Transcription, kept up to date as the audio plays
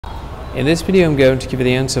In this video, I'm going to give you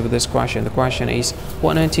the answer for this question. The question is,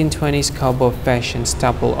 what 1920s cowboy fashion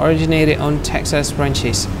staple originated on Texas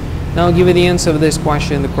ranches? Now I'll give you the answer for this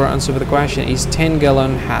question. The correct answer for the question is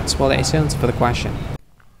 10-gallon hats. Well, that's the answer for the question.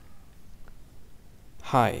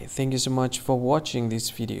 Hi, thank you so much for watching this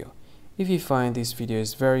video. If you find this video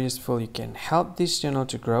is very useful, you can help this channel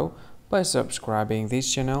to grow by subscribing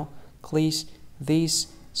this channel. Please this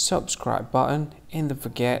subscribe button and don't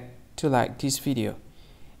forget to like this video.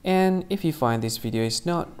 And if you find this video is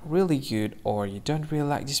not really good, or you don't really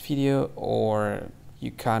like this video, or you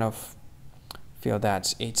kind of feel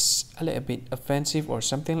that it's a little bit offensive or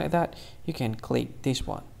something like that, you can click this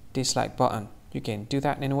one, dislike button. You can do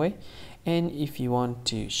that anyway. And if you want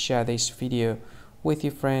to share this video with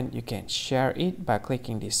your friend, you can share it by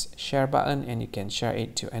clicking this share button, and you can share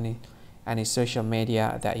it to any social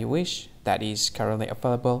media that you wish that is currently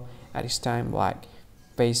available at this time, like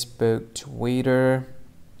Facebook, Twitter,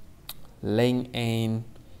 LinkedIn,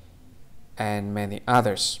 and many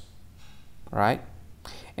others, right?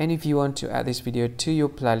 And if you want to add this video to your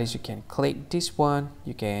playlist, you can click this one.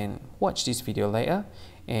 You can watch this video later,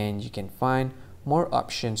 and you can find more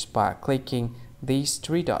options by clicking these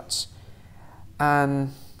three dots.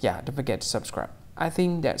 And yeah, don't forget to subscribe. I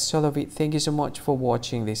think that's all of it. Thank you so much for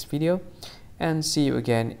watching this video, and see you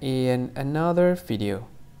again in another video.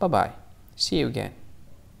 Bye bye. See you again.